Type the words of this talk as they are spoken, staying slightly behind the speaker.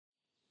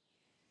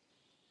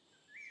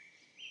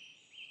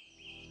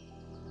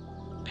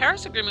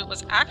Paris Agreement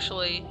was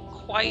actually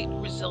quite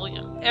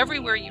resilient.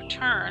 Everywhere you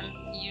turn,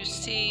 you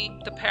see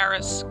the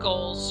Paris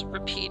goals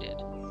repeated.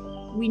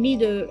 We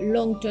need a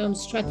long-term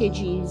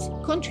strategies.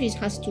 Countries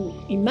has to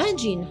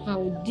imagine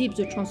how deep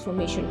the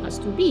transformation has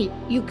to be.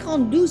 You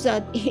can't do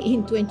that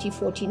in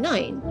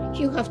 2049.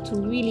 You have to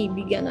really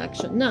begin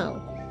action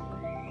now.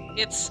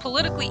 It's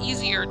politically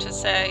easier to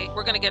say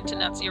we're going to get to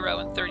net zero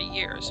in 30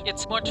 years.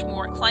 It's much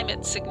more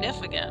climate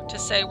significant to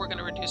say we're going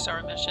to reduce our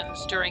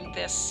emissions during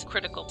this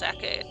critical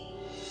decade.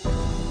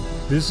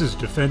 This is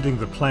Defending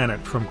the Planet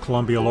from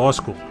Columbia Law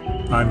School.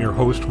 I'm your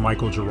host,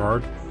 Michael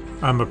Gerard.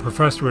 I'm a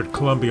professor at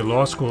Columbia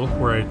Law School,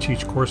 where I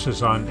teach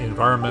courses on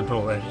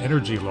environmental and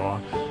energy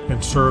law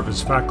and serve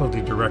as faculty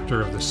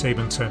director of the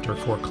Sabin Center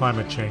for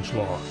Climate Change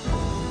Law.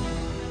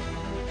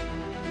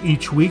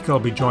 Each week, I'll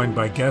be joined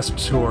by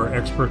guests who are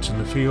experts in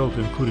the field,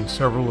 including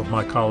several of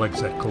my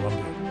colleagues at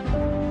Columbia.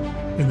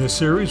 In this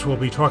series, we'll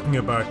be talking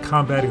about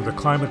combating the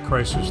climate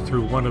crisis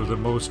through one of the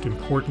most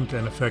important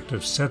and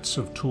effective sets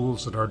of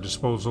tools at our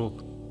disposal,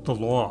 the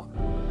law.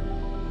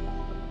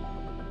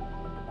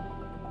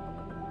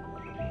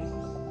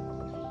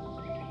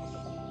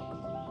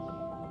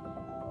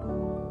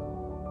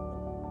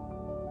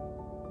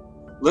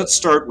 Let's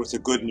start with the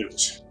good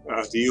news.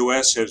 The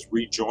U.S. has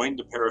rejoined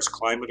the Paris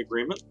Climate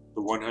Agreement,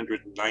 the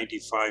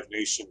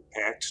 195-nation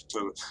pact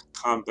to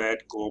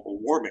combat global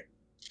warming.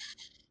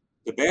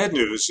 The bad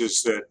news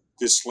is that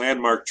this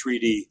landmark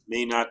treaty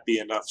may not be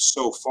enough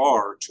so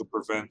far to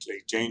prevent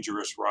a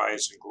dangerous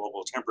rise in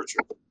global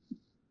temperature.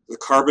 The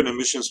carbon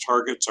emissions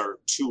targets are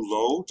too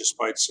low,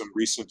 despite some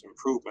recent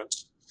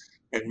improvements,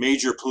 and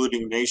major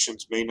polluting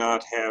nations may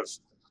not have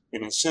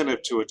an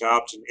incentive to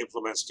adopt and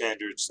implement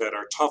standards that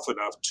are tough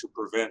enough to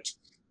prevent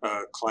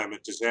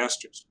climate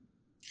disasters.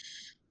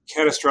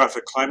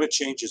 Catastrophic climate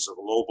change is a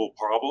global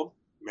problem.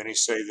 Many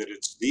say that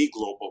it's the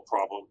global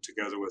problem,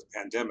 together with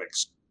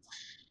pandemics.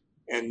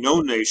 And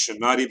no nation,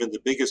 not even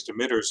the biggest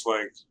emitters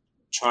like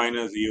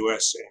China, the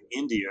US, and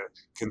India,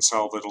 can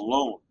solve it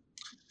alone.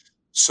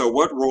 So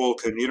what role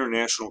can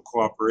international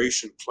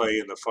cooperation play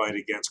in the fight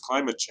against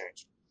climate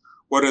change?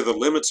 What are the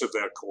limits of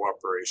that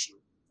cooperation?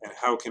 And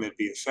how can it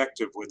be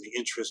effective when the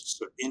interests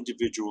of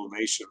individual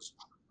nations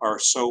are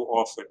so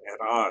often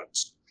at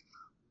odds?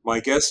 My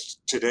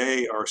guests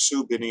today are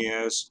Sue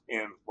Biniaz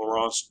and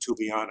Laurence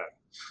Tubiana.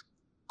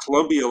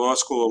 Columbia Law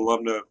School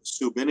alumna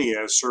Sue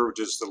Biniaz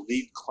served as the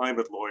lead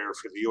climate lawyer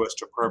for the U.S.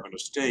 Department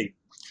of State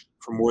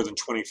for more than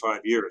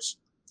 25 years.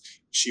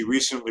 She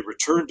recently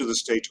returned to the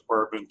State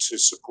Department to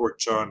support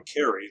John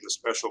Kerry, the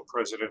special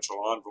presidential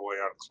envoy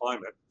on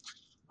climate,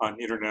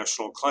 on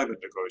international climate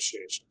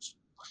negotiations.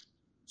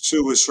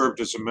 Sue has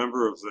served as a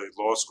member of the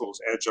law school's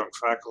adjunct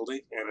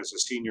faculty and as a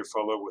senior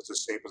fellow with the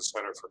Sabin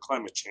Center for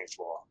Climate Change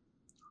Law.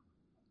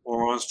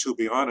 Laurence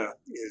Tubiana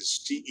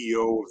is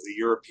CEO of the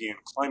European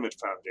Climate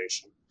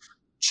Foundation,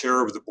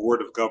 chair of the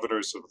Board of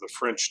Governors of the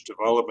French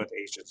Development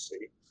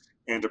Agency,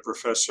 and a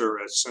professor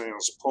at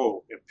Sciences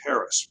Po in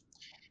Paris.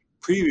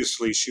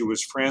 Previously, she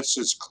was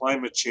France's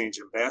climate change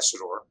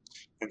ambassador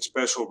and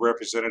special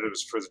representative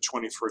for the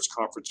 21st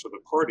Conference of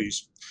the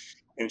Parties,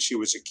 and she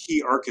was a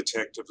key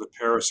architect of the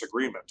Paris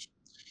Agreement.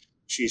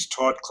 She's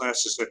taught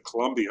classes at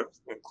Columbia,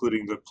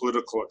 including the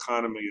political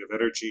economy of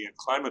energy and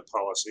climate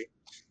policy,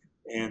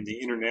 and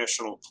the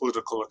international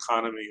political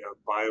economy of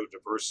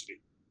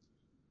biodiversity.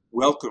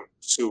 Welcome,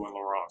 Sue and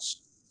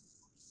Laurence.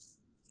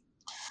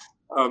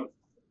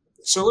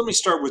 So let me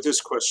start with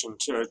this question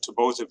to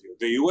both of you.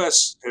 The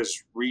U.S. has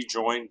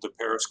rejoined the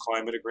Paris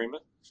Climate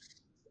Agreement.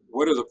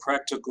 What are the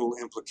practical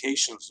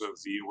implications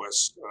of the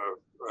U.S.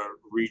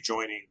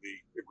 Rejoining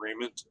the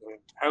agreement, and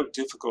how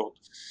difficult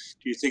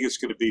do you think it's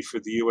going to be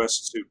for the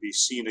U.S. to be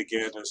seen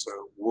again as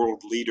a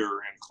world leader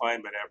in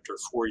climate after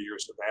 4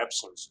 years of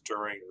absence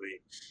during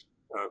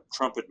the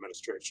Trump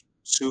administration?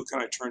 Sue,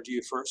 can I turn to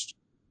you first?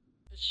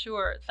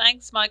 Sure.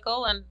 Thanks,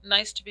 Michael, and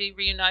nice to be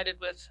reunited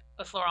with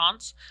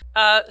Laurence.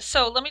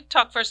 So let me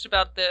talk first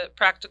about the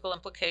practical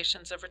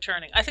implications of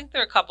returning. I think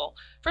there are a couple.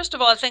 First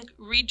of all, I think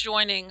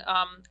rejoining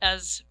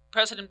as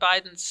President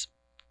Biden's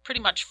pretty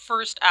much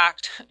first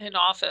act in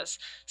office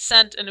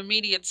sent an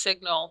immediate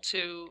signal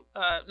to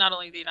not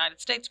only the United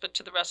States, but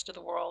to the rest of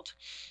the world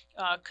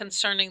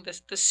concerning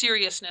the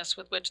seriousness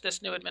with which this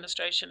new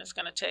administration is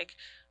going to take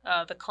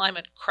the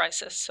climate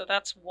crisis. So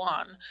that's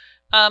one.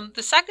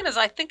 The second is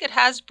I think it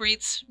has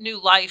breathed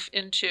new life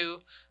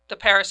into the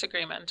Paris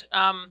Agreement.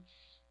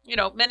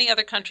 Many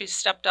other countries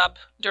stepped up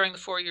during the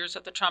 4 years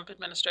of the Trump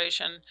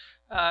administration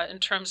in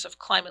terms of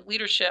climate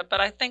leadership,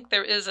 but I think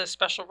there is a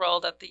special role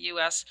that the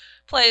U.S.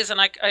 plays, and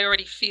I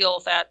already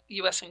feel that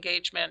U.S.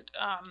 engagement,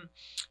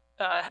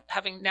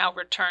 having now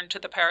returned to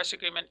the Paris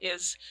Agreement,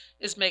 is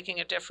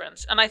making a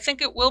difference. And I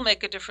think it will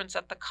make a difference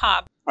at the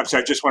COP. I'm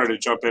sorry, I just wanted to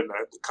jump in.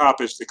 The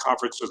COP is the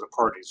Conference of the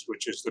Parties,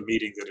 which is the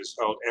meeting that is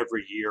held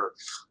every year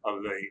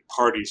of the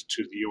parties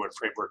to the UN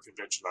Framework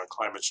Convention on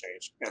Climate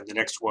Change. And the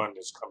next one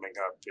is coming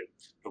up in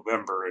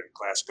November in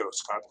Glasgow,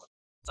 Scotland.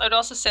 I'd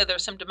also say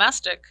there's some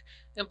domestic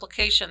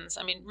implications.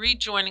 I mean,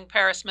 rejoining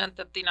Paris meant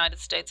that the United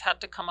States had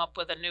to come up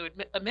with a new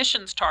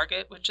emissions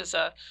target, which is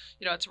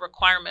it's a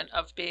requirement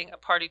of being a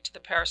party to the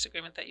Paris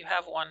Agreement that you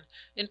have one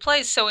in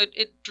place. So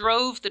it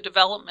drove the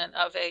development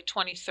of a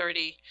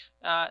 2030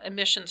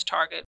 emissions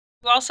target.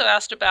 We also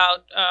asked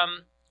about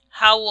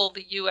how will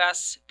the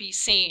U.S. be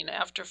seen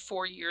after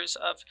 4 years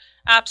of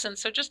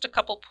absence? So just a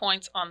couple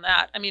points on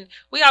that. I mean,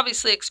 we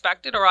obviously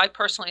expected, or I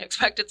personally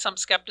expected, some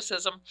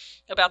skepticism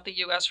about the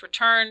U.S.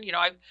 return.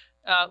 I've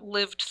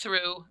lived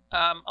through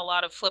a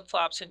lot of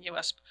flip-flops in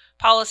U.S.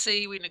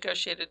 policy. We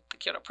negotiated the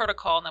Kyoto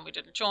Protocol, and then we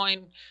didn't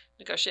join,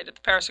 negotiated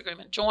the Paris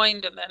Agreement,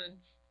 joined, and then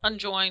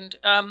unjoined.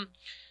 And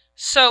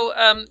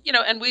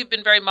we've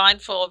been very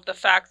mindful of the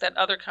fact that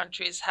other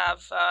countries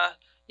have,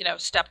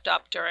 stepped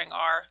up during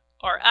our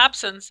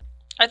absence.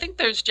 I think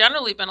there's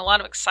generally been a lot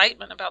of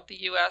excitement about the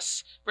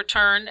U.S.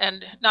 return,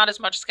 and not as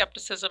much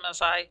skepticism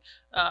as I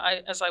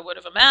would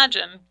have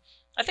imagined.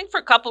 I think for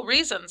a couple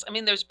reasons. I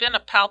mean, there's been a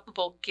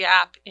palpable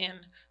gap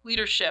in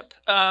leadership,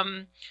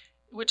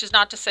 which is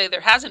not to say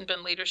there hasn't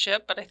been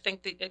leadership, but I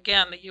think the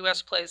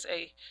U.S. plays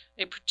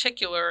a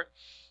particular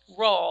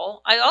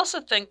role. I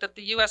also think that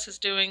the U.S. is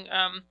doing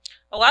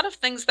a lot of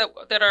things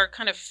that are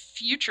kind of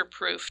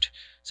future-proofed.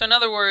 So in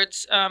other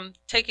words,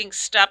 taking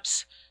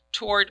steps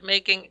toward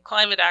making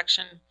climate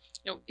action,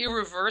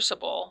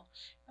 irreversible,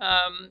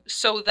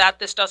 so that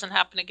this doesn't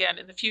happen again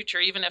in the future.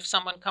 Even if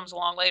someone comes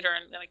along later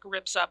and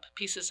rips up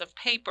pieces of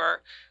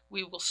paper,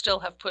 we will still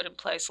have put in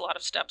place a lot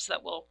of steps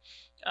that will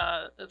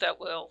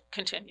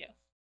continue.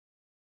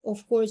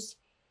 Of course,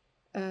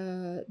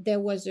 there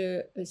was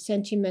a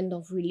sentiment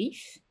of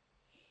relief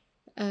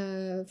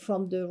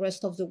from the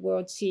rest of the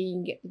world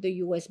seeing the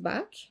US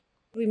back.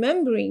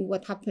 Remembering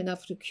what happened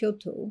after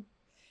Kyoto,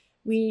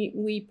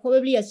 we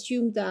probably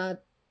assumed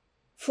that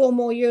 4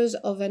 more years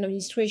of an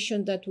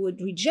administration that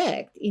would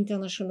reject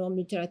international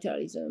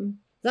multilateralism,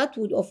 that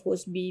would, of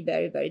course, be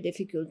very, very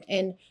difficult.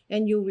 And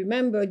you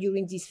remember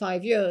during these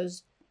 5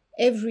 years,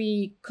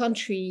 every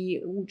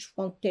country which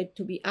wanted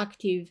to be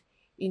active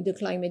in the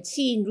climate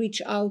scene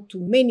reached out to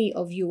many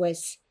of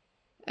US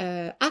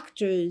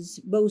actors,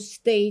 both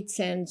states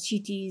and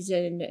cities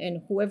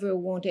and whoever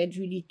wanted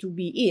really to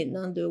be in.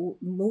 And the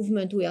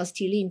movement we are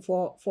still in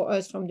for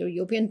us from the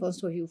European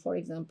point of view, for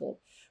example,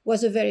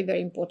 was a very,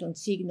 very important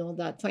signal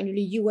that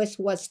finally US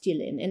was still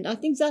in. And I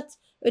think that's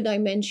a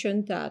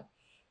dimension that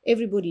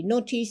everybody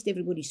noticed,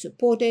 everybody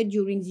supported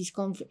during this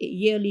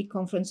yearly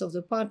conference of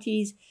the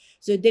parties.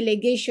 The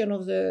delegation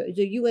of the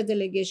US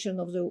delegation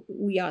of the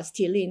We Are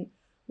Still In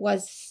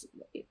was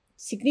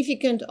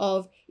significant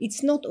of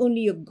it's not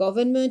only a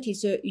government,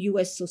 it's a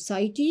US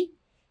society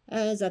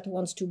that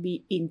wants to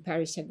be in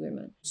Paris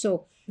Agreement.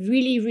 So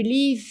really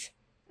relief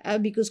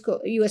because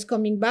US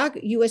coming back,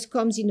 US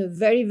comes in a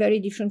very, very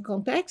different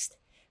context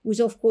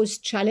with, of course,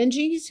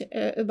 challenges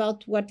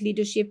about what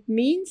leadership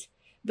means,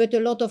 but a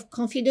lot of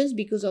confidence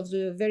because of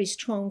the very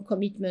strong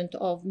commitment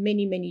of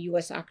many, many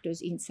US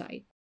actors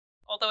inside.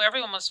 Although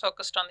everyone was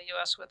focused on the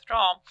US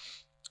withdrawal,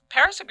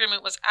 Paris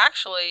Agreement was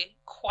actually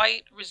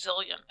quite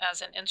resilient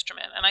as an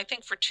instrument, and I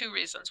think for 2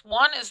 reasons.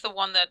 One is the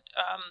one that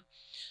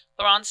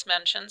Laurence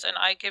mentions, and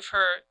I give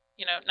her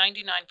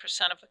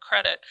 99% of the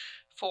credit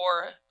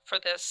for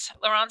this.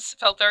 Laurence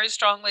felt very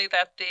strongly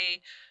that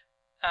the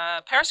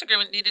Paris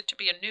Agreement needed to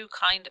be a new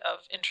kind of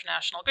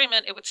international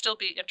agreement. It would still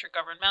be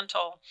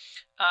intergovernmental,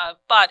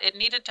 but it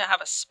needed to have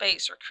a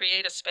space or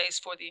create a space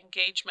for the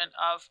engagement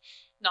of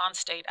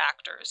non-state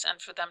actors and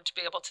for them to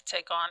be able to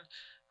take on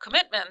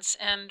commitments.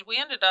 And we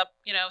ended up,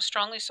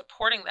 strongly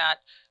supporting that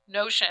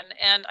notion.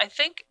 And I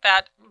think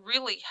that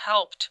really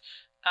helped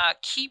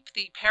keep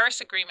the Paris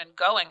Agreement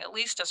going, at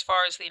least as far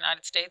as the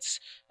United States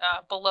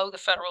below the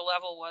federal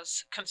level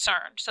was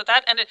concerned. So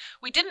that ended.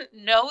 We didn't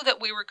know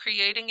that we were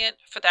creating it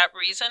for that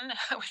reason.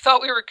 We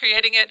thought we were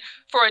creating it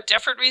for a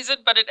different reason,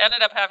 but it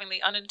ended up having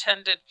the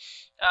unintended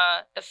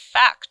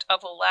effect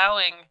of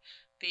allowing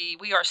the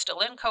We Are Still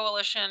In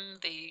coalition,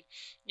 the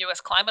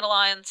U.S. Climate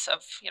Alliance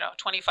of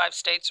 25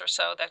 states or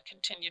so that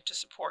continue to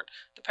support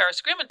the Paris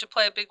Agreement to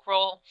play a big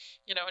role,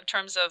 in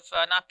terms of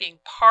not being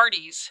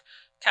parties,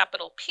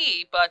 capital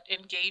P, but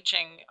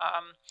engaging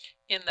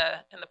in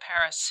the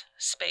Paris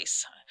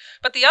space.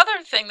 But the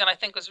other thing that I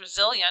think was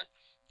resilient,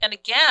 and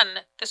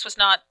again, this was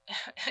not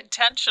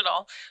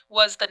intentional,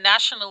 was the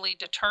nationally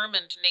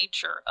determined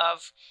nature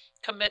of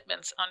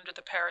commitments under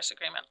the Paris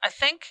Agreement. I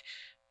think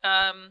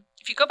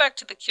if you go back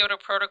to the Kyoto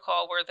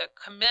Protocol, where the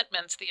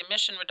commitments, the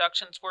emission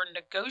reductions were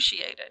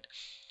negotiated,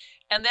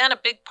 and then a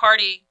big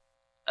party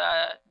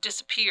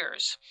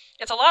disappears,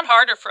 it's a lot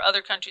harder for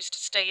other countries to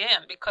stay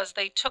in because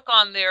they took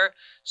on their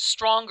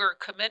stronger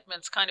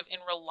commitments kind of in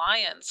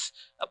reliance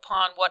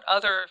upon what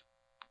other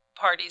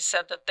parties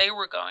said that they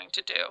were going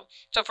to do.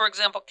 So, for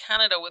example,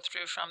 Canada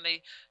withdrew from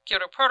the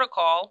Kyoto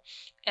Protocol,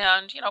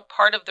 and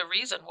part of the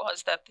reason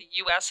was that the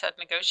U.S. had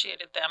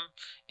negotiated them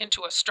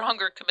into a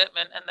stronger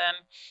commitment, and then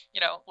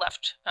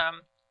left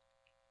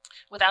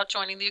without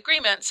joining the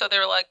agreement. So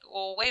they're like,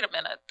 well, wait a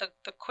minute,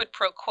 the quid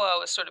pro quo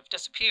has sort of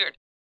disappeared.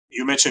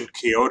 You mentioned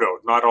Kyoto.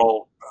 Not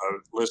all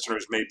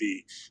listeners may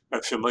be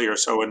familiar.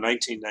 So in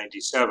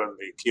 1997,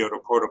 the Kyoto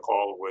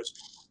Protocol was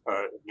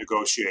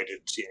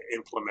negotiated to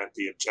implement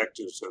the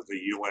objectives of the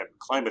UN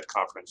Climate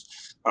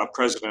Conference.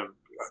 President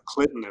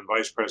Clinton and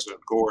Vice President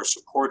Gore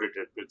supported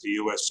it, but the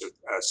U.S.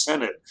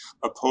 Senate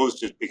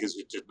opposed it because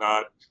it did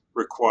not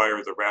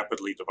require the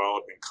rapidly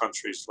developing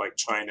countries like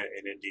China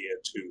and India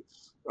to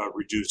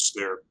reduce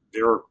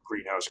their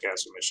greenhouse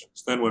gas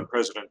emissions. Then when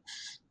President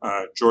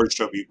George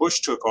W.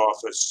 Bush took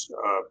office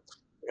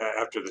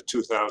after the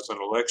 2000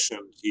 election,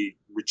 he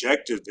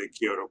rejected the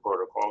Kyoto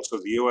Protocol, so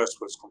the U.S.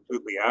 was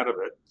completely out of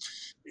it,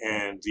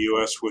 and the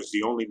U.S. was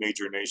the only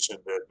major nation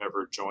that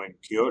never joined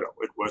Kyoto.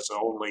 It was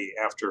only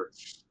after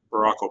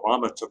Barack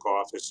Obama took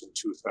office in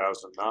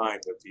 2009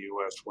 that the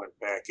U.S. went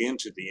back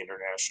into the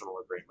international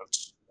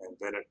agreements, and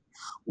then it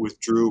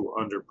withdrew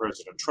under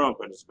President Trump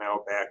and is now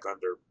back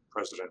under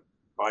President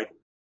Biden.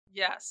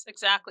 Yes,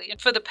 exactly.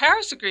 And for the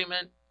Paris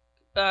Agreement,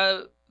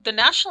 the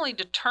nationally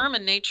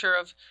determined nature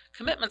of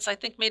commitments, I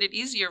think, made it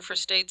easier for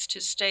states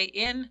to stay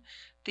in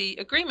the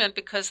agreement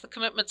because the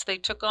commitments they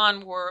took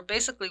on were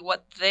basically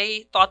what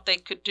they thought they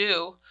could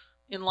do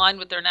in line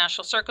with their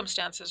national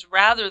circumstances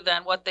rather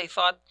than what they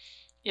thought,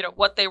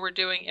 what they were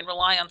doing in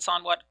reliance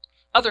on what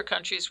other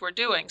countries were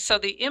doing. So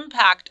the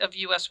impact of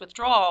U.S.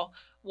 withdrawal,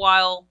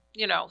 while,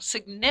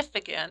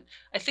 significant,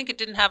 I think it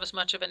didn't have as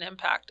much of an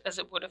impact as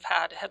it would have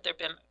had there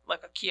been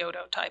like a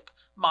Kyoto type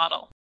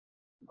model.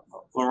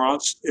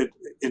 Laurence,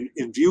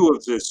 in view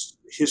of this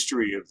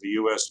history of the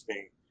U.S.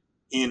 being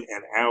in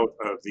and out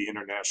of the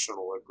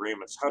international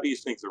agreements, how do you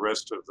think the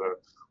rest of the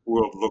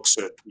world looks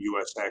at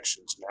U.S.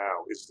 actions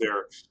now? Is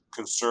there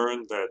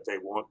concern that they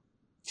won't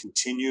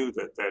continue,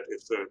 that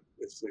if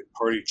the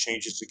party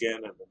changes again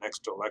in the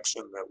next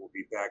election, that we'll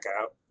be back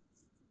out?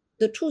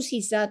 The truth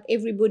is that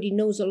everybody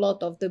knows a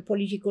lot of the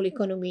political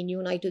economy in the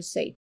United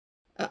States.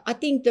 I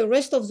think the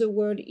rest of the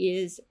world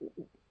is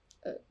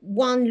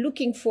one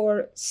looking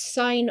for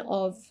sign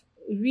of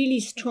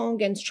really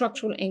strong and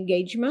structural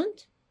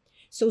engagement.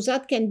 So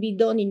that can be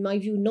done, in my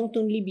view, not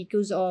only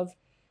because of,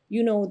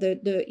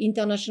 the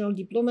international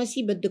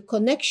diplomacy, but the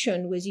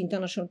connection with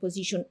international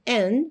position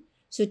and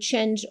the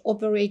change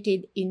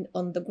operated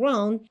on the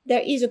ground.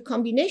 There is a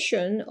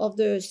combination of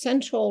the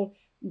central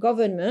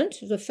government,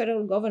 the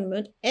federal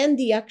government, and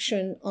the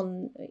action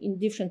in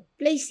different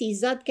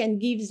places that can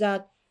give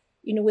that,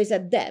 with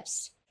that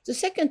depth. The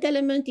second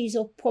element is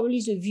probably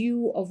the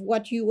view of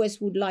what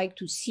U.S. would like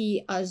to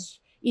see as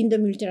in the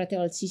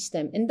multilateral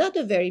system. And that's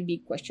a very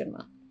big question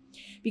mark.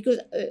 Because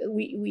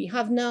we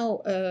have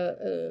now,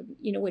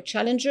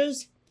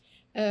 challenges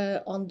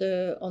on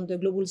the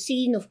global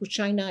scene. Of course,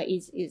 China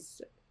is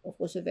of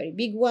course, a very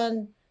big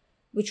one,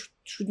 which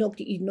should not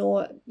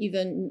ignore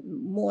even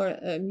more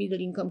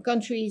middle-income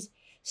countries.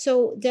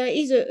 So there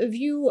is a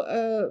view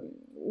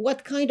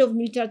what kind of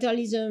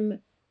multilateralism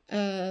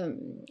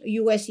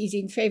U.S. is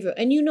in favor.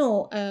 And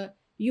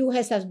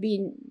U.S. has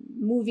been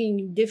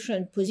moving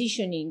different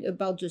positioning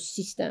about the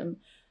system.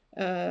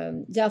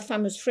 There are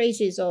famous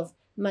phrases of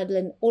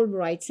Madeleine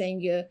Albright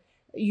saying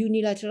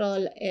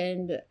unilateral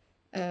and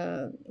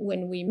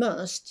when we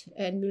must,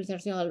 and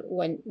multilateral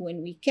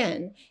when we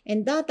can.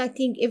 And that, I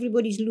think,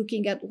 everybody's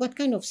looking at what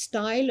kind of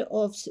style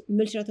of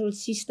multilateral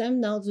system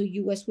now the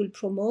U.S. will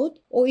promote,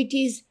 or it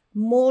is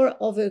more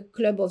of a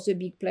club of the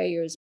big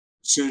players.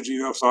 Sue, do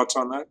you have thoughts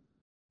on that?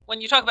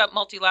 When you talk about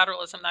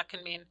multilateralism, that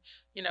can mean,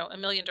 a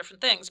million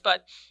different things,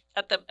 but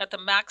at the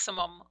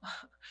maximum,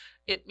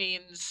 it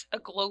means a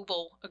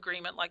global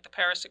agreement like the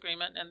Paris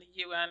Agreement and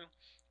the UN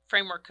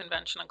Framework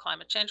Convention on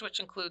Climate Change, which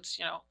includes,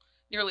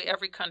 nearly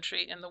every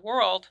country in the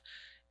world.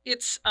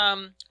 It's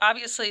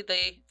obviously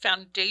the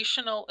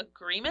foundational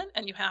agreement,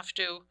 and you have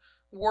to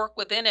work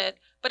within it,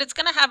 but it's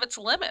going to have its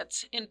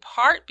limits, in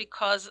part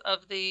because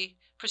of the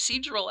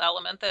procedural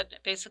element that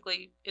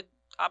basically it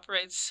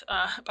operates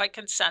by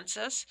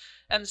consensus.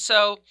 And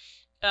so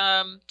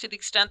to the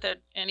extent that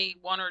any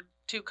one or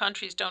two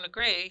countries don't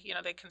agree,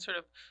 they can sort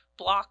of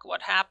block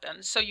what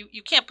happens. So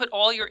you can't put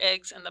all your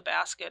eggs in the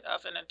basket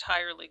of an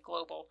entirely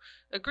global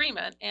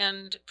agreement.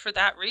 And for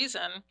that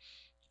reason,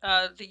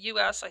 the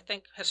U.S., I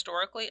think,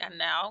 historically and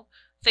now,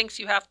 thinks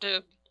you have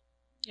to,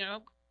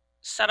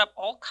 set up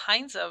all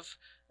kinds of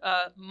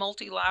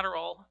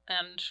multilateral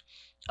and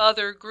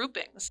other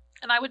groupings.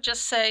 And I would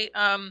just say,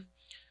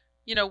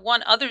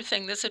 one other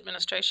thing this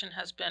administration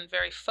has been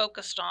very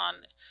focused on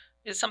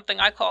is something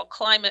I call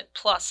climate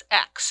plus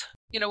X.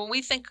 When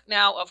we think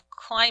now of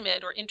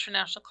climate or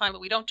international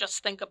climate, we don't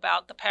just think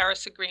about the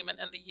Paris Agreement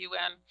and the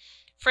UN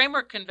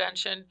Framework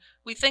Convention.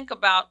 We think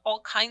about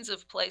all kinds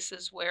of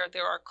places where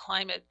there are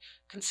climate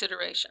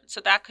considerations.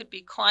 So that could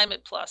be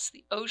climate plus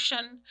the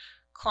ocean,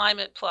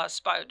 climate plus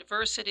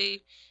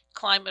biodiversity,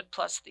 climate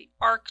plus the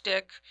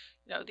Arctic,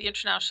 the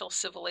International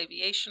Civil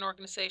Aviation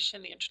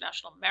Organization, the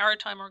International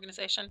Maritime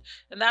Organization,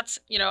 and that's,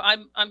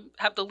 I'm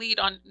have the lead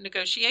on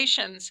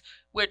negotiations,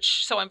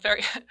 which so I'm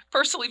very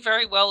personally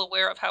very well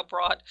aware of how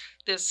broad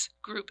this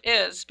group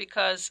is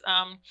because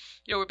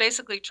we're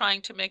basically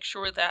trying to make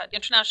sure that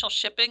international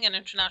shipping and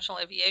international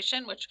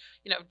aviation, which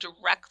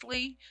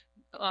directly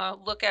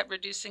look at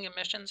reducing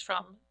emissions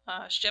from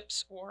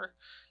ships or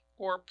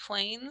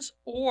planes,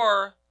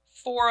 or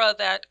fora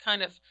that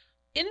kind of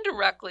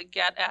indirectly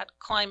get at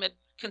climate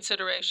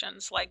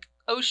considerations like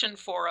ocean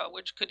fora,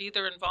 which could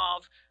either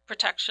involve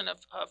protection of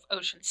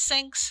ocean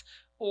sinks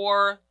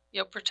or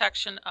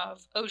protection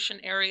of ocean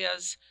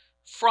areas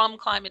from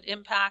climate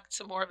impacts,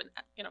 so more of an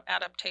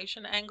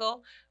adaptation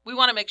angle. We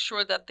want to make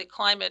sure that the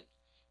climate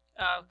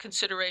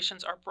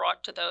considerations are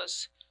brought to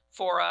those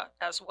fora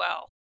as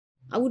well.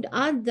 I would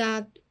add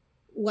that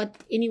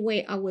what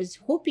anyway I was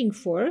hoping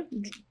for,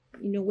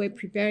 in a way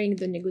preparing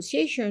the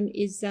negotiation,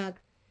 is that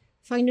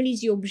finally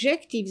the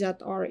objectives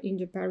that are in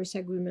the Paris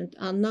Agreement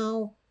are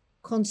now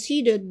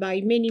considered by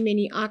many,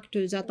 many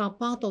actors that are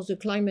part of the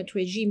climate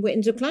regime.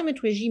 And the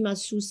climate regime,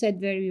 as Sue said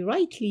very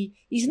rightly,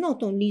 is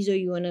not only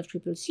the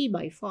UNFCCC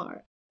by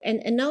far.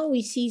 And now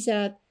we see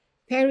that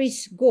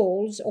Paris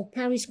goals or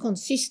Paris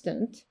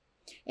consistent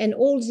and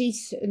all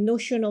this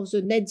notion of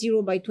the net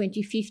zero by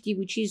 2050,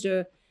 which is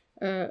a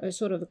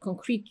sort of a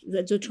concrete,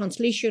 the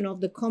translation of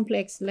the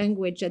complex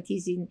language that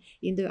is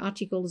in the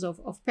articles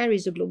of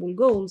Paris, the global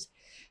goals,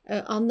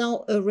 are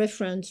now a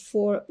reference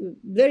for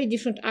very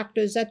different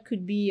actors. That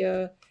could be,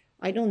 the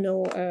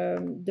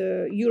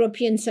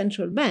European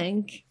Central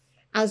Bank,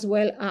 as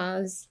well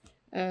as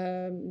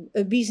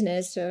a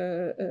business,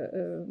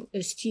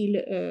 still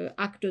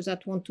actors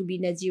that want to be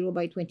net zero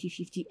by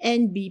 2050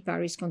 and be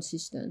Paris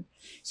consistent.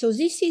 So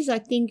this is, I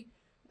think,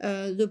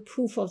 the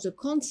proof of the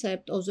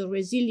concept of the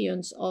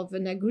resilience of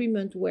an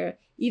agreement where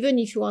even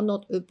if you are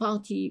not a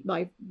party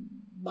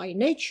by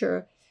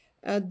nature,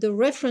 the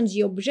reference,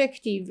 the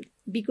objective,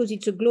 because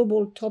it's a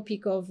global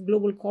topic of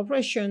global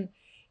cooperation,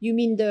 you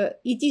mean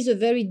it is a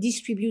very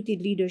distributed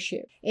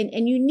leadership.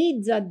 And you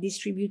need that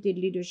distributed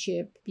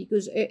leadership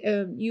because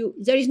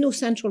there is no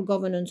central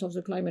governance of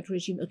the climate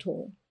regime at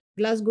all.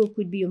 Glasgow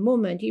could be a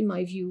moment, in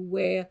my view,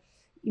 where,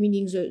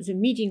 meaning the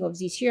meeting of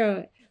this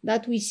year,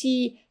 that we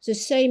see the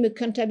same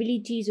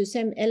accountability, the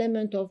same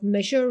element of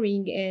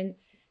measuring and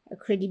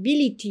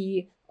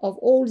credibility of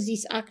all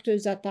these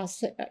actors that are,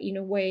 in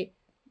a way,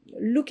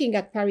 looking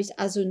at Paris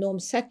as a norm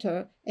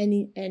setter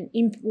and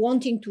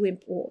wanting to,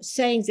 or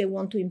saying they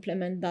want to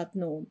implement that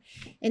norm.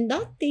 And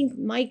I think,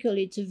 Michael,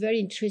 it's a very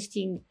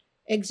interesting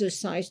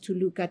exercise to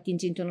look at in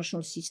the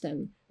international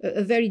system.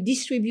 A very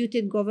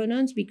distributed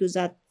governance, because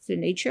that's the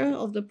nature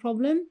of the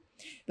problem.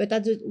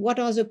 But what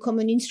are the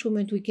common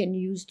instruments we can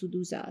use to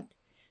do that?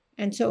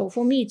 And so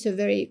for me, it's a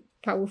very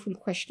powerful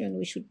question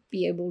we should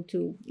be able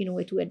to, in a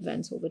way, to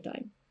advance over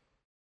time.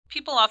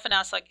 People often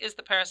ask, is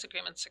the Paris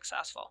Agreement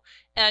successful?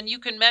 And you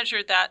can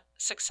measure that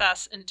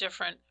success in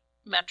different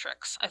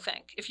metrics, I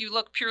think. If you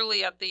look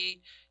purely at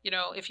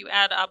if you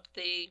add up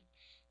the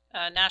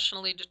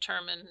nationally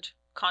determined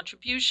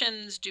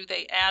contributions, do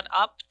they add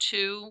up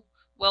to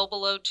well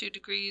below 2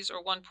 degrees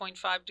or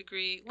 1.5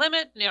 degree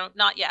limit?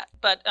 Not yet.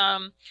 But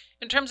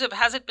in terms of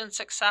has it been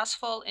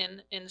successful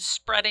in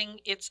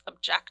spreading its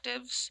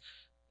objectives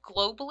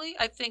globally,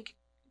 I think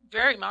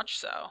very much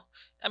so.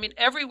 I mean,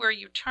 everywhere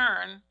you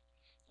turn,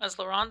 as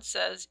Laurence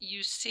says,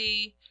 you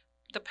see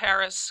the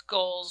Paris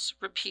goals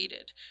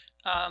repeated.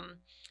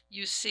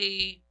 You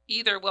see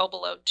either well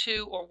below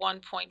 2 or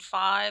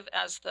 1.5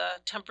 as the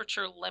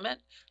temperature limit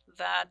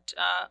that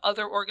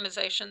other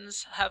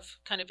organizations have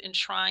kind of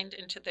enshrined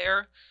into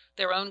their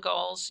own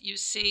goals. You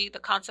see the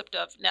concept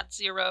of net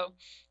zero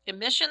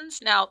emissions.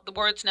 Now, the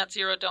words net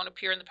zero don't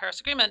appear in the Paris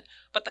Agreement,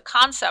 but the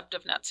concept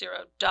of net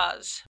zero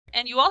does.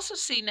 And you also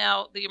see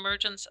now the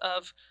emergence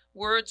of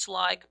words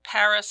like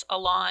Paris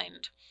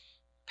aligned,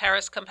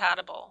 Paris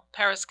compatible,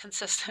 Paris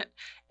consistent,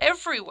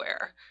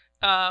 everywhere.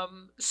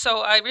 So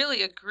I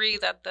really agree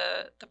that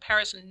the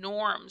Paris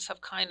norms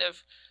have kind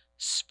of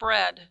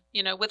spread,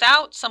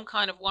 without some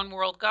kind of one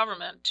world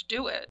government to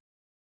do it.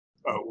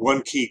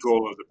 One key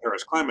goal of the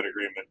Paris Climate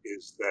Agreement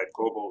is that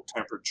global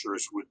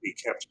temperatures would be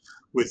kept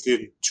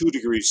within 2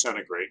 degrees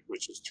centigrade,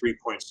 which is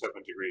 3.7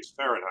 degrees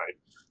Fahrenheit,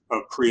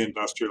 of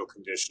pre-industrial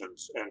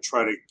conditions, and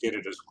try to get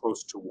it as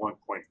close to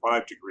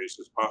 1.5 degrees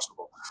as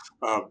possible.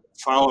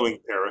 Following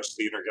Paris,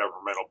 the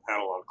Intergovernmental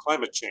Panel on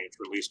Climate Change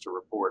released a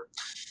report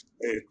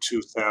in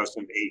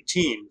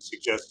 2018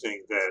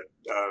 suggesting that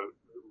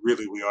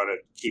really we ought to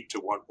keep to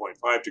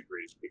 1.5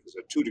 degrees, because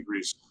at 2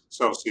 degrees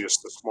Celsius,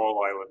 the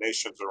small island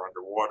nations are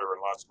underwater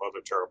and lots of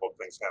other terrible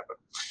things happen.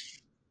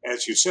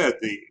 As you said,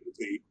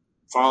 the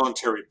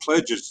voluntary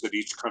pledges that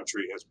each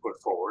country has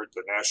put forward,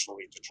 the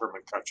nationally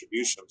determined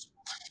contributions,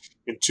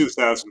 in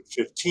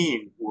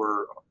 2015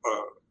 were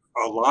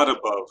a lot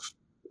above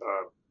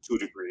 2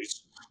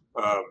 degrees.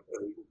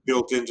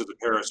 Built into the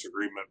Paris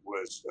Agreement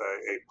was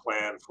a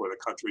plan for the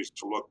countries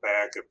to look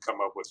back and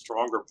come up with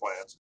stronger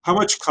plans. How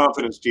much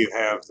confidence do you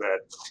have that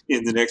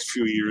in the next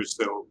few years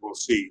we'll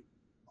see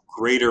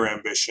greater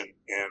ambition,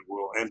 and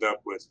we'll end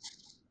up with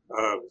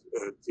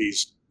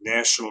these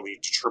nationally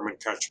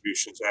determined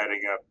contributions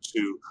adding up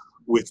to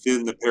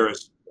within the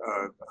Paris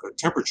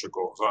temperature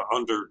goals,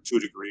 under 2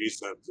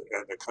 degrees, and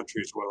the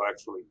countries will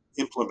actually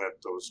implement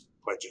those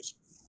pledges.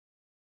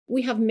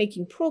 We have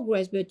making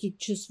progress, but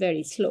it's just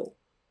very slow.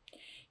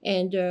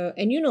 And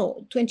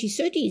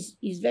 2030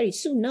 is very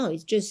soon now.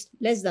 It's just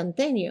less than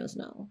 10 years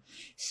now.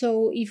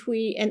 So if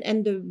we,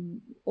 and the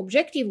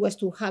objective was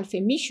to halve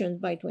emissions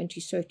by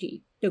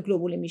 2030, the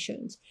global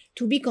emissions,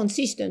 to be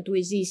consistent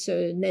with this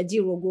net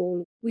zero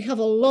goal. We have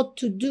a lot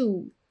to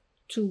do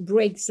to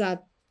break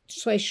that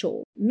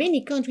threshold.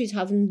 Many countries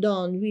haven't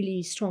done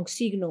really strong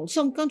signals.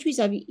 Some countries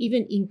have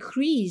even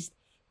increased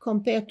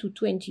compared to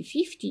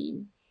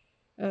 2015.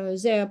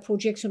 Their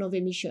projection of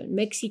emission.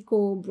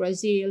 Mexico,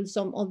 Brazil,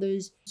 some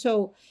others.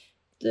 So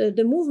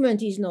the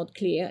movement is not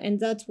clear, and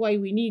that's why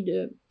we need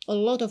a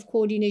lot of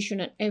coordination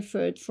and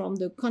effort from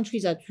the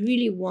countries that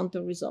really want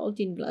a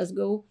result in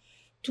Glasgow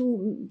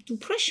to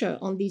pressure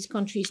on these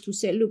countries to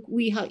say, look,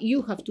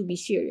 you have to be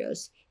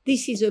serious.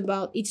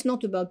 It's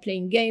not about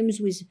playing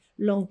games with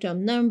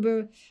long-term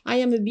number. I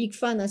am a big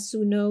fan, as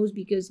Sue knows,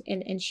 because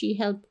and she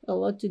helped a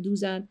lot to do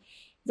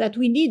that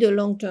we need a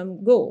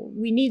long-term goal.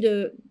 We need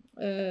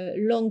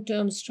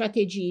long-term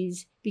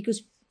strategies,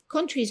 because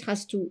countries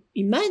has to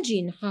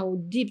imagine how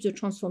deep the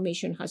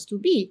transformation has to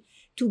be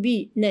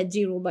net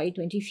zero by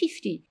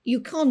 2050.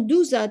 You can't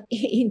do that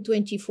in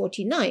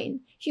 2049.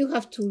 You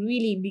have to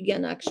really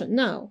begin action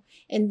now.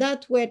 And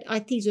that's where I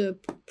think the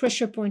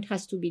pressure point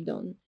has to be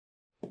done.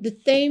 The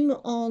theme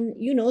on,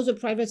 the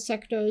private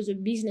sector, the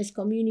business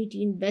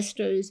community,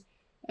 investors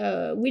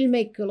will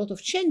make a lot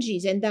of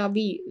changes, and there'll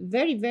be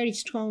very, very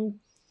strong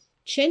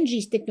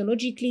changes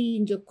technologically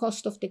in the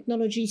cost of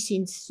technology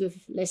since the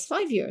last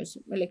 5 years.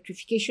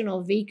 Electrification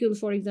of vehicles,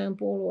 for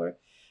example, or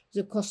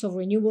the cost of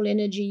renewable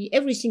energy,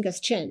 everything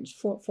has changed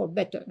for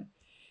better.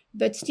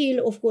 But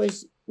still, of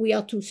course, we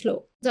are too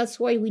slow. That's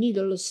why we need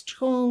a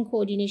strong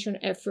coordination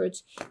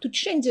efforts to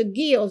change the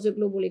gear of the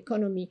global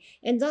economy.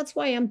 And that's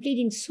why I'm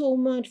pleading so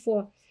much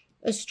for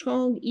a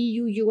strong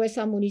EU-US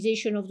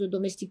harmonization of the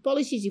domestic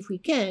policies if we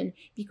can,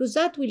 because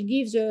that will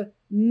give the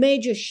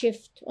major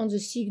shift on the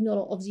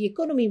signal of the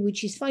economy,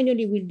 which is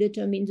finally will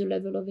determine the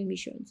level of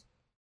emissions.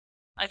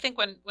 I think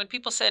when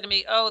people say to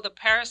me, oh, the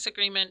Paris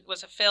Agreement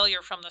was a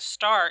failure from the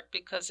start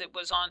because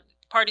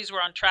parties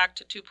were on track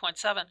to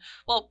 2.7.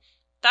 Well,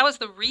 that was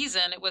the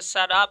reason it was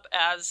set up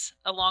as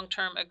a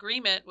long-term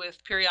agreement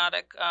with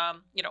periodic,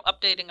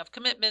 updating of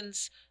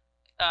commitments,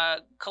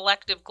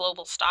 collective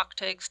global stock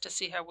takes to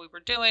see how we were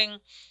doing,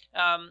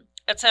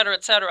 et cetera,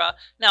 et cetera.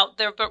 Now,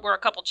 there were a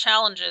couple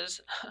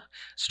challenges,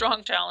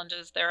 strong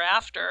challenges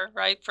thereafter,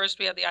 right? First,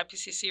 we had the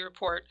IPCC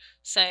report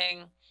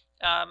saying,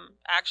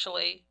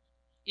 actually,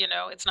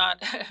 it's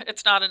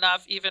not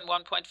enough. Even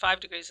 1.5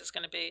 degrees is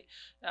going to be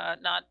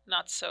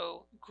not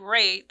so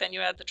great. Then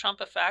you had the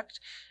Trump effect.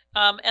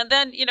 And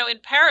then, in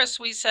Paris,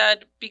 we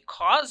said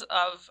because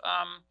of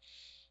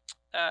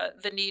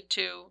the need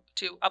to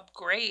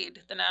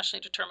upgrade the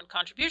nationally determined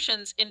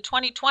contributions in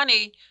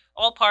 2020,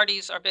 all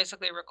parties are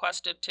basically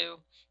requested to,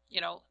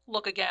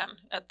 look again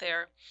at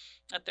their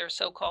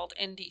so-called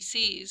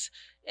NDCs.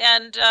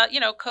 And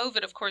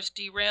COVID, of course,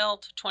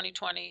 derailed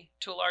 2020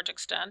 to a large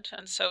extent,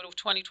 and so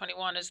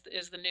 2021 is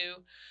the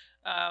new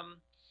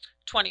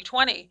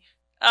 2020,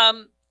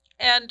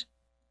 and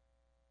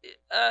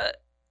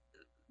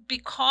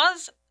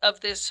because of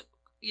this,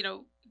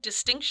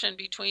 distinction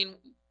between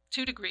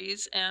 2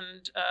 degrees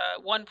and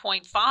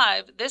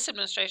 1.5, this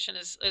administration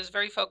is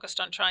very focused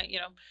on trying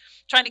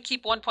to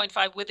keep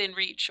 1.5 within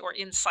reach or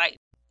in sight.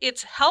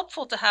 It's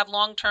helpful to have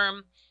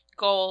long-term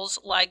goals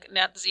like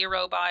net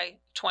zero by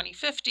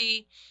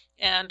 2050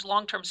 and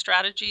long-term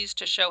strategies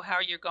to show how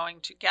you're going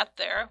to get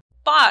there.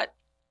 But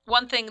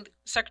one thing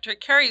Secretary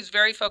Kerry is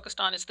very focused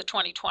on is the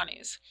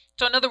 2020s.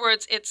 So in other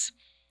words, it's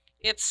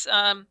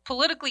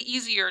politically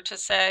easier to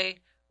say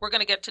we're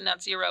going to get to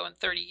net zero in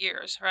 30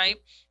 years, right?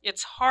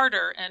 It's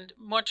harder and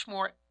much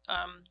more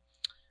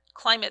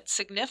climate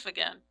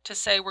significant to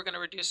say we're going to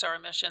reduce our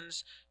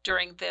emissions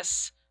during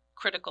this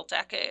critical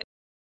decade.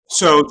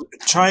 So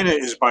China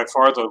is by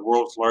far the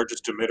world's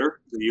largest emitter.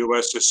 The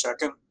U.S. is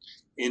second.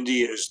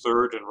 India is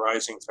third and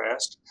rising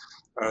fast.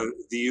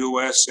 The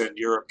U.S. and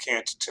Europe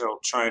can't tell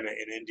China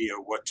and India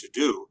what to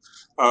do.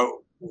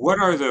 What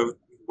are the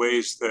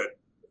ways that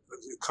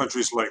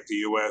countries like the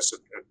U.S.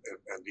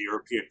 and the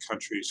European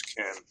countries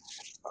can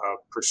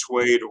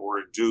persuade or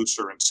induce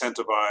or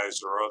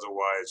incentivize or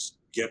otherwise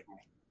get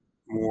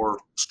more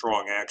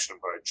strong action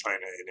by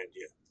China and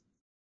India?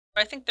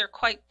 I think they're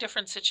quite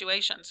different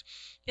situations.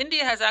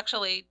 India has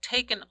actually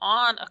taken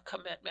on a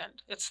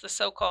commitment. It's the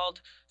so-called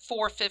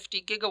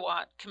 450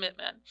 gigawatt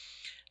commitment.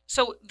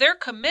 So their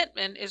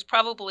commitment is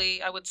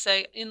probably, I would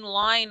say, in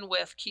line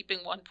with keeping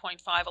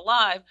 1.5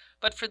 alive,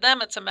 but for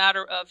them it's a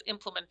matter of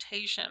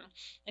implementation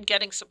and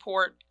getting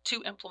support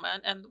to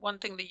implement. And one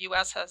thing the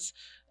US has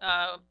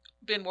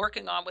been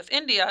working on with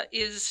India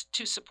is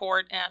to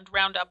support and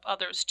round up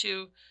others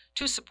to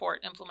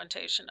support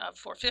implementation of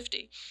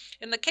 450.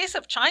 In the case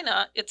of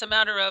China, it's a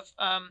matter of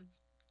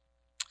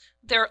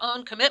their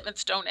own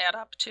commitments don't add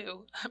up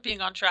to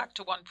being on track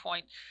to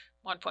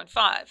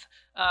 1.5.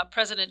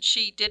 President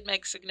Xi did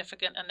make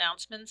significant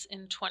announcements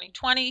in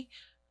 2020,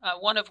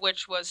 one of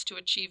which was to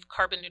achieve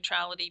carbon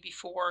neutrality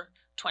before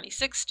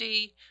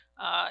 2060.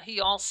 He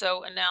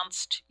also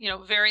announced,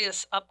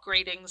 various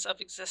upgradings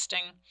of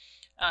existing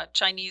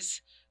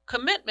Chinese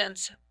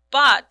commitments,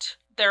 but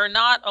they're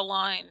not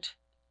aligned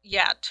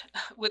yet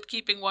with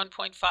keeping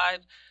 1.5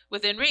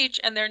 within reach,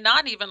 and they're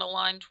not even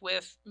aligned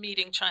with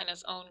meeting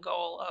China's own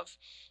goal of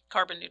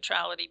carbon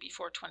neutrality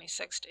before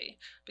 2060,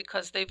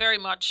 because they very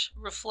much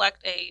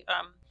reflect a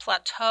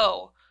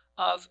plateau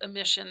of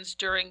emissions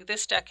during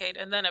this decade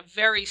and then a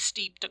very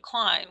steep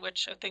decline,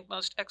 which I think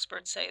most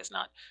experts say is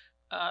not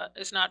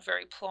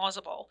very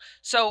plausible.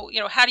 So,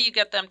 how do you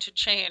get them to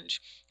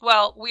change?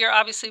 Well, we are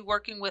obviously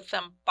working with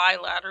them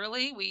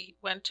bilaterally. We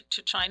went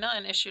to China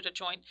and issued a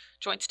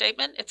joint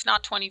statement. It's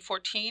not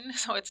 2014,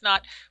 so it's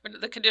not,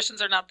 the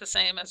conditions are not the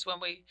same as when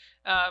we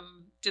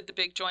did the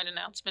big joint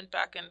announcement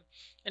back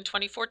in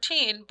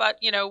 2014. But,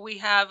 we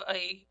have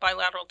a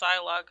bilateral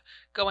dialogue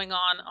going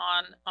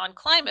on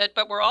climate,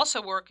 but we're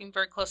also working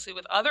very closely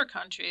with other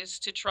countries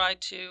to try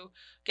to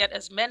get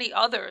as many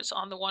others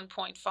on the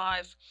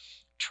 1.5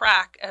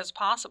 track as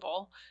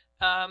possible,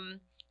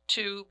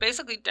 to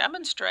basically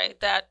demonstrate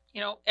that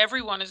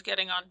everyone is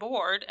getting on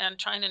board, and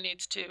China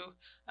needs to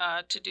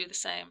do the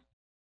same.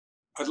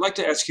 I'd like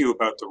to ask you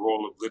about the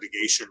role of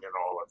litigation in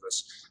all of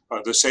this.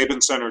 The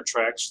Sabin Center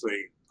tracks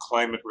the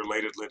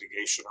climate-related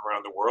litigation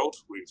around the world.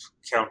 We've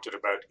counted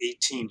about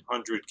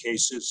 1,800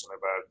 cases in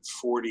about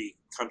 40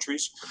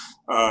 countries.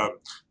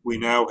 We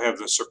now have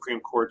the Supreme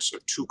Courts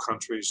of two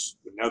countries,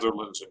 the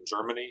Netherlands and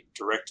Germany,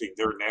 directing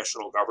their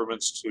national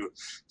governments to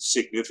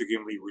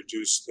significantly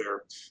reduce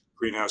their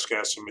greenhouse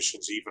gas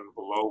emissions even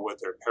below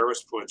what their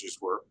Paris pledges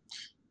were.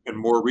 And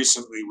more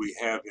recently, we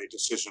have a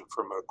decision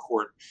from a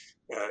court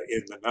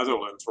in the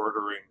Netherlands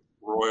ordering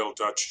Royal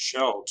Dutch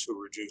Shell to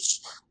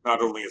reduce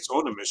not only its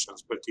own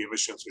emissions, but the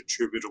emissions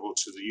attributable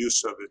to the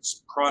use of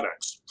its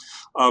products.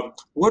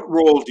 What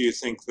role do you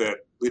think that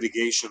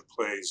litigation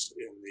plays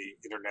in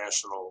the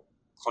international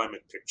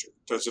climate picture?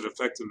 Does it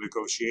affect the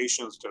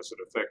negotiations? Does it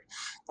affect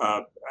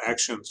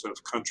actions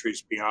of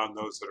countries beyond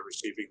those that are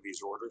receiving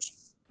these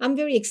orders? I'm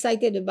very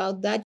excited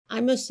about that.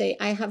 I must say,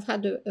 I have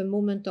had a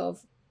moment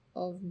of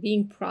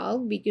being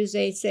proud, because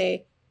they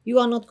say you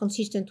are not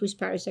consistent with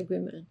Paris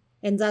Agreement.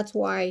 And that's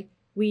why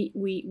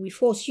we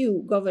force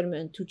you,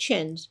 government, to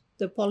change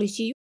the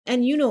policy.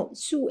 And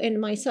Sue and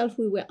myself,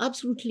 we were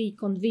absolutely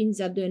convinced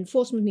that the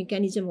enforcement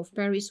mechanism of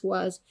Paris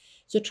was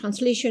the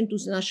translation to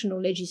the national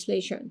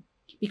legislation,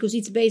 because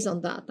it's based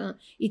on that.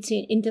 It's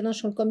an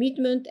international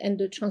commitment and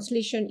the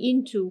translation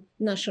into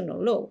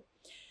national law.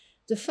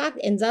 The fact,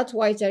 and that's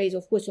why there is,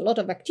 of course, a lot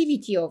of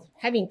activity of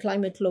having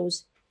climate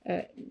laws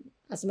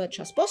as much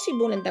as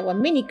possible, and there were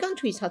many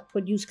countries that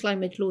produced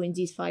climate law in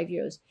these 5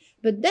 years.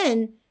 But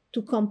then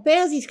to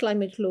compare these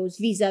climate laws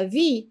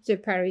vis-a-vis the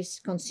Paris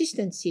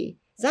consistency,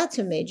 that's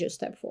a major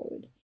step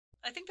forward.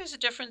 I think there's a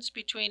difference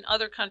between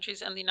other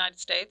countries and the United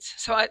States.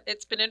 So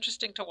it's been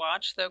interesting to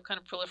watch the kind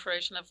of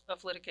proliferation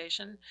of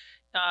litigation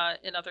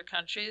in other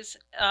countries.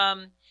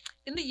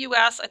 In the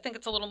US, I think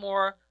it's a little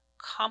more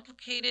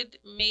complicated,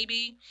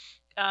 maybe,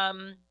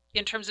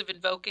 in terms of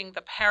invoking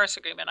the Paris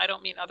Agreement. I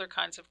don't mean other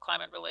kinds of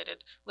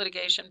climate-related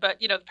litigation, but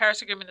the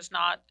Paris Agreement is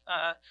not,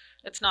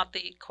 it's not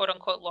the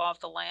quote-unquote law of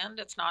the land.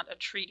 It's not a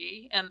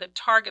treaty, and the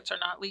targets are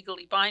not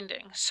legally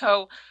binding.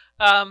 So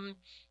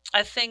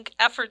I think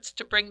efforts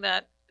to bring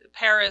that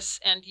Paris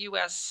and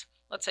U.S.,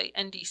 let's say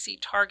NDC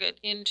target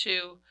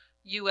into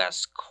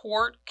U.S.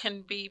 court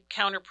can be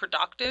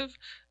counterproductive,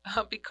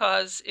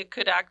 because it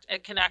can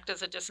act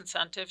as a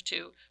disincentive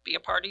to be a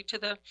party to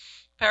the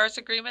Paris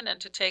Agreement and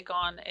to take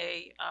on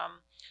a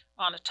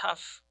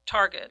tough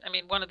target. I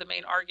mean, one of the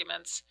main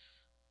arguments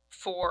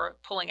for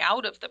pulling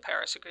out of the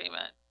Paris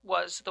Agreement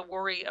was the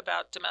worry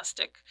about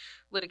domestic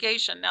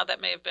litigation. Now,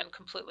 that may have been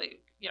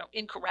completely,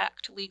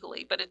 incorrect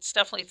legally, but it's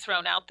definitely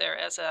thrown out there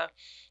as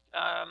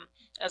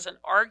an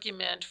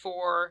argument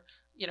for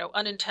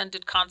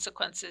unintended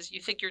consequences. You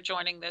think you're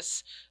joining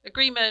this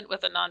agreement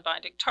with a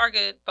non-binding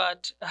target,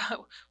 but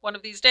one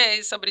of these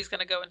days somebody's going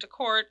to go into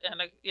court,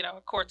 and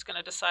a court's going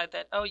to decide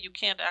that, you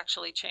can't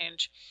actually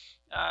change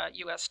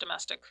U.S.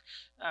 domestic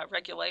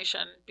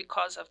regulation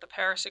because of the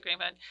Paris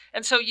Agreement.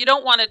 And so you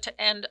don't want it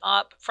to end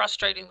up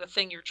frustrating the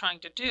thing you're trying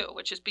to do,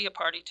 which is be a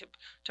party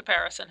to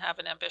Paris and have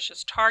an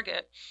ambitious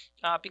target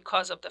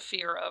because of the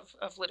fear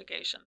of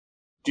litigation.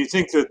 Do you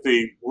think that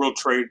the World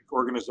Trade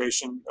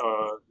Organization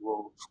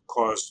will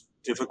cause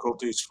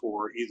difficulties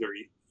for either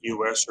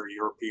U.S. or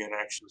European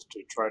actions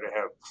to try to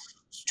have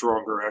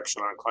stronger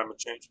action on climate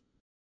change?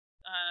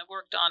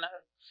 worked on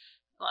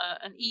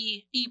an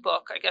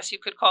e-book, I guess you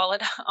could call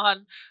it,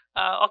 on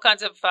all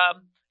kinds of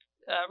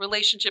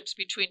relationships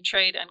between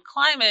trade and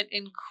climate,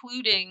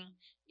 including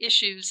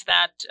issues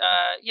that,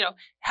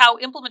 how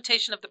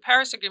implementation of the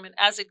Paris Agreement,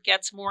 as it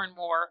gets more and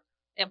more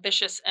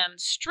ambitious and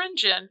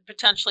stringent,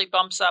 potentially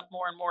bumps up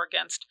more and more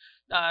against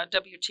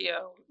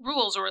WTO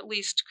rules, or at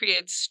least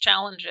creates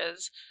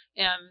challenges.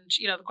 And,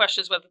 the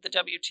question is whether the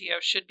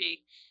WTO should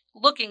be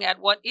looking at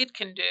what it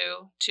can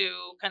do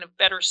to kind of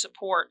better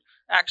support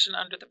action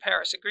under the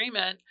Paris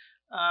Agreement.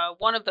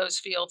 One of those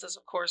fields is,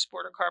 of course,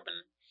 border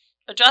carbon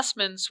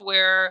adjustments,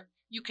 where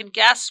you can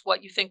guess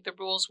what you think the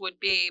rules would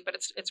be, but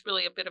it's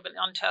really a bit of an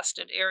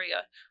untested area.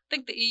 I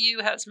think the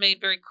EU has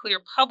made very clear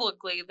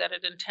publicly that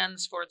it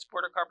intends for its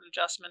border carbon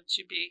adjustment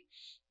to be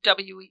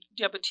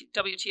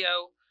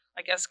WTO,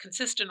 I guess,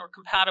 consistent or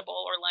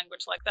compatible, or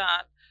language like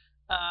that.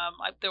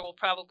 There will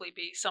probably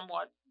be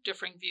somewhat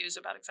differing views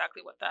about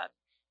exactly what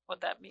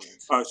that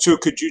means. So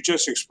could you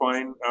just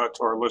explain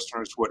to our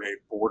listeners what a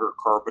border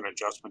carbon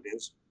adjustment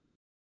is?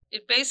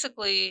 It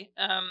basically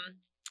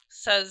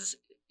says,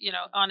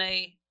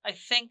 I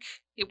think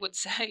it would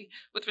say,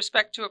 with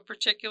respect to a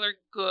particular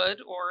good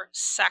or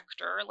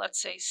sector,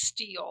 let's say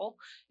steel,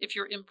 if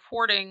you're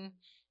importing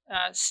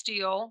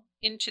steel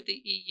into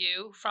the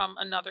EU from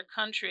another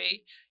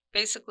country,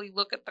 basically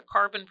look at the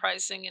carbon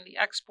pricing in the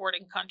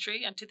exporting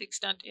country, and to the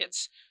extent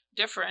it's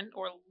different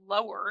or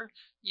lower,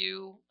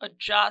 you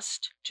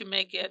adjust to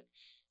make it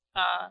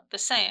the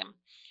same.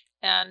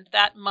 And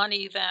that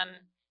money then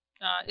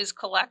is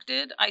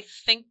collected. I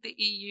think the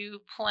EU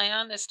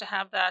plan is to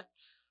have that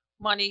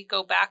money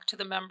go back to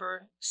the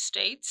member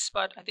states,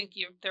 but I think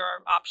there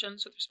are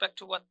options with respect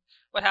to what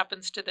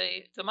happens to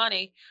the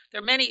money. There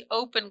are many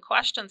open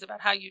questions about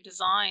how you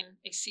design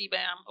a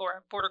CBAM or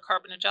a border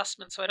carbon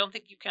adjustment, so I don't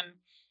think you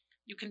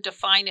can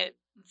define it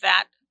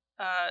that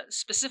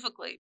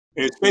specifically.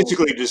 It's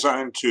basically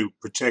designed to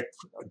protect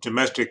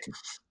domestic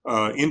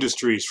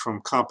industries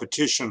from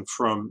competition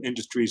from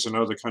industries in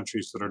other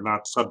countries that are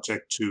not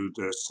subject to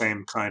the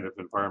same kind of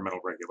environmental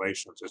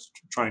regulations. It's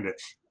trying to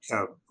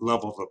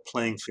level the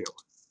playing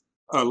field.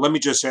 Let me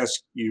just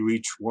ask you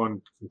each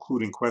one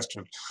concluding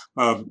question.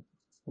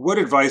 What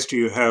advice do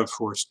you have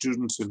for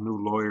students and new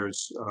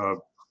lawyers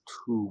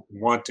who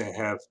want to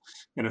have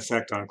an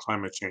effect on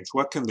climate change?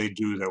 What can they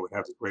do that would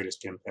have the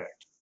greatest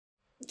impact?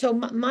 So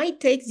my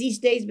take these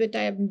days, but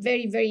I am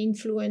very, very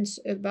influenced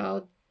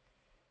about,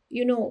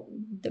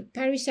 the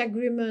Paris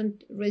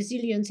Agreement,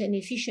 resilience and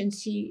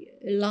efficiency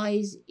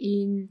lies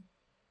in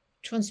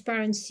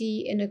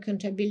transparency and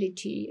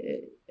accountability.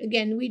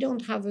 Again, we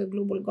don't have a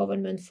global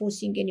government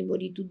forcing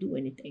anybody to do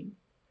anything.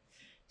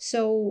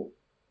 So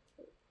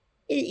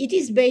it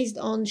is based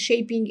on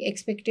shaping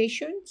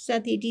expectations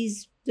that it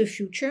is the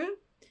future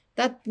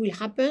that will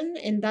happen,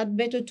 and that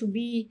better to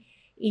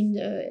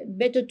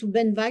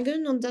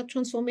bandwagon on that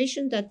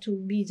transformation than to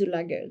be the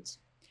laggards.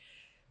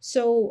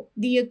 So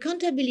the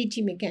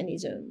accountability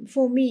mechanism,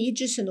 for me, it's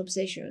just an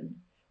obsession.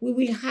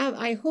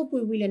 I hope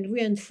we will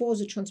reinforce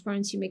the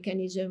transparency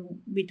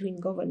mechanism between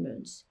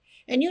governments.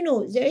 And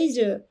there is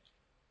a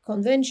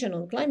convention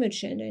on climate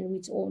change and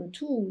its own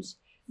tools,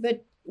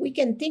 but we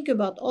can think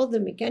about other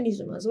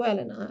mechanisms as well.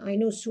 And I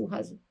know Sue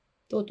has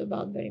thought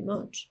about very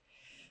much.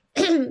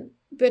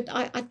 But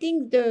I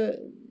think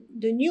the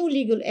new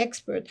legal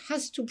expert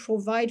has to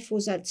provide for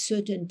that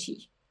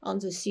certainty on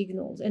the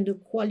signals and the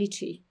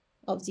quality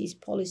of these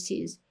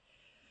policies,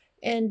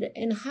 and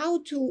how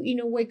to,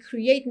 in a way,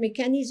 create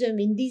mechanism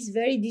in this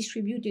very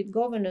distributed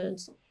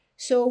governance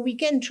so we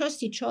can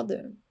trust each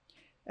other,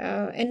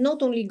 and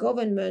not only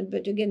government,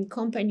 but again,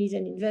 companies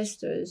and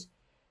investors,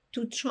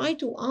 to try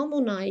to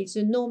harmonize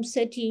the norm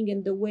setting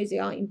and the way they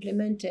are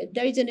implemented.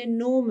 There is an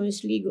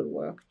enormous legal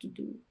work to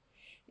do.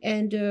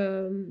 And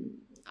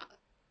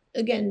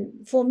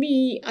again, for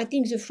me, I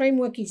think the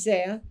framework is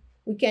there.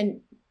 We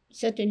can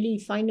certainly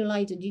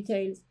finalize the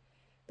details.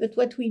 But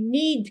what we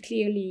need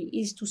clearly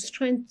is to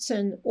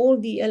strengthen all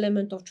the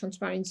elements of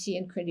transparency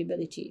and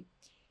credibility.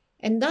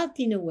 And that,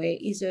 in a way,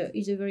 is a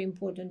very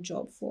important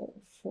job for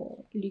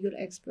legal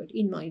expert,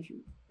 in my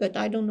view. But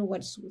I don't know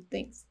what Sue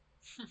thinks.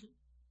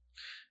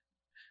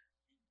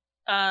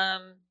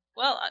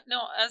 Well,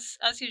 no,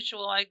 as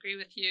usual, I agree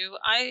with you.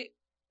 I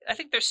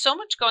think there's so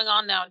much going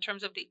on now in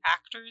terms of the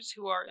actors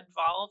who are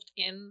involved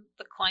in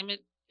the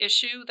climate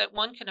issue that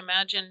one can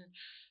imagine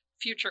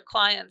future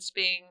clients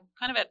being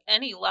kind of at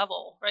any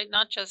level, right?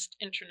 Not just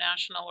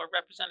international or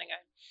representing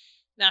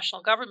a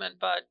national government,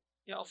 but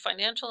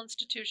financial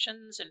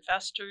institutions,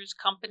 investors,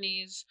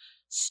 companies,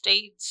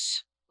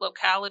 states,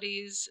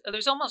 localities.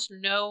 There's almost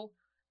no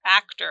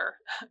actor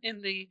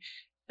in the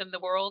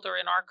world or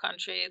in our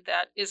country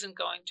that isn't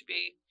going to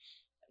be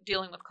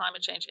dealing with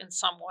climate change in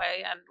some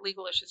way, and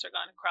legal issues are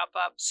going to crop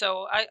up.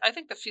 So I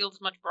think the field's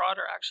much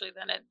broader actually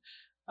than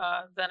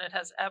it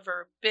has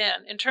ever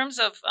been. In terms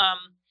of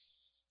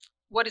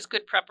what is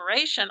good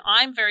preparation,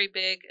 I'm very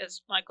big,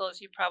 as Michael, as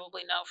you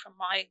probably know from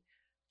my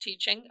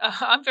teaching,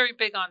 I'm very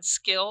big on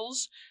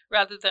skills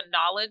rather than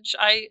knowledge.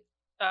 I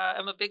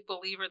am a big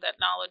believer that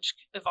knowledge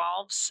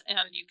evolves, and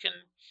you can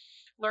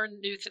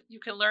learn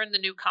the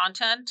new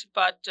content.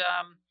 But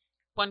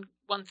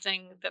one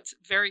thing that's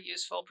very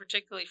useful,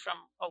 particularly from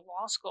a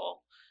law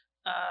school,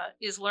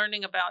 is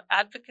learning about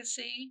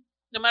advocacy.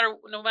 No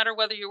matter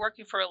whether you're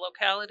working for a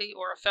locality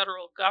or a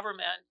federal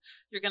government,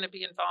 you're going to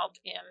be involved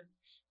in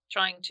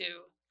trying to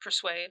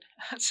persuade.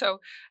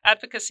 So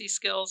advocacy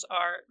skills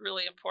are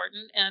really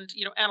important, and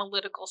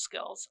analytical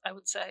skills, I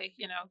would say,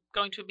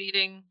 going to a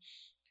meeting,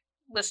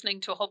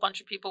 listening to a whole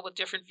bunch of people with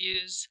different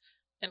views,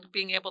 and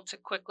being able to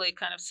quickly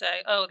kind of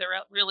say, oh, there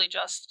are really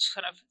just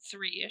kind of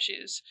 3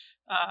 issues,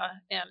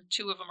 and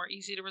 2 of them are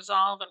easy to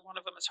resolve and 1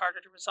 of them is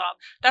harder to resolve.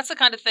 That's the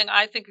kind of thing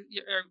I think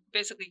are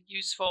basically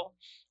useful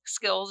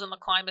skills in the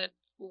climate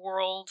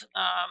world,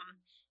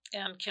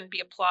 and can be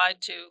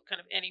applied to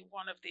kind of any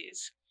one of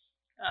these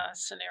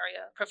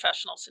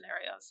professional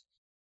scenarios.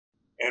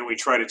 And we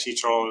try to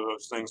teach all of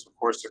those things, of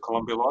course, at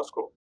Columbia Law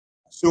School.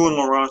 Sue and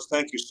Laurence,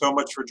 thank you so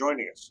much for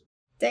joining us.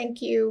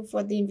 Thank you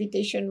for the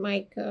invitation,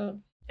 Mike.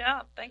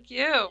 Yeah, thank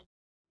you.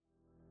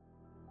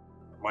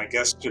 My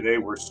guests today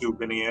were Sue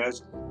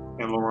Biniaz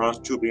and Laurence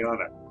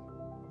Tubiana.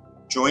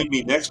 Join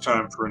me next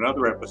time for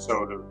another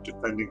episode of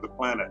Defending the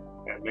Planet,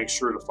 and make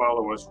sure to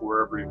follow us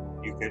wherever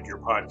you get your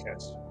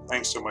podcasts.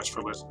 Thanks so much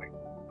for listening.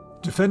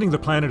 Defending the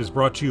Planet is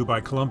brought to you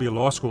by Columbia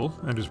Law School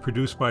and is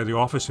produced by the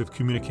Office of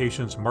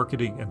Communications,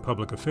 Marketing, and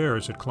Public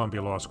Affairs at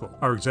Columbia Law School.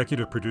 Our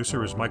executive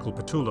producer is Michael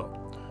Patullo.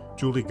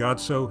 Julie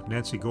Godso,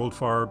 Nancy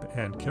Goldfarb,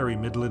 and Kerry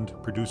Midland,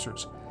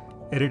 producers.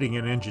 Editing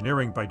and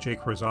engineering by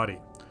Jake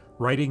Rosati.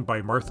 Writing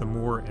by Martha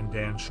Moore and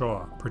Dan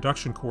Shaw.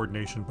 Production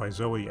coordination by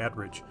Zoe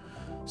Attridge.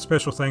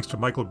 Special thanks to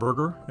Michael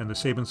Berger and the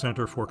Sabin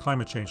Center for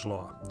Climate Change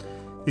Law.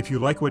 If you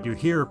like what you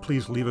hear,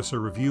 please leave us a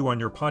review on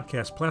your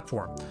podcast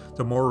platform.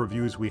 The more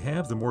reviews we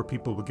have, the more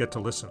people will get to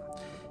listen.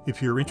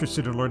 If you're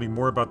interested in learning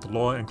more about the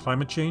law and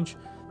climate change,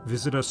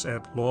 visit us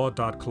at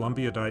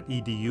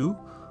law.columbia.edu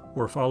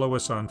or follow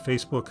us on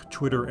Facebook,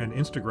 Twitter, and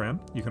Instagram.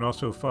 You can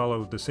also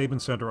follow the Sabin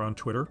Center on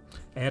Twitter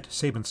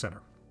 @Sabin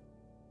Center.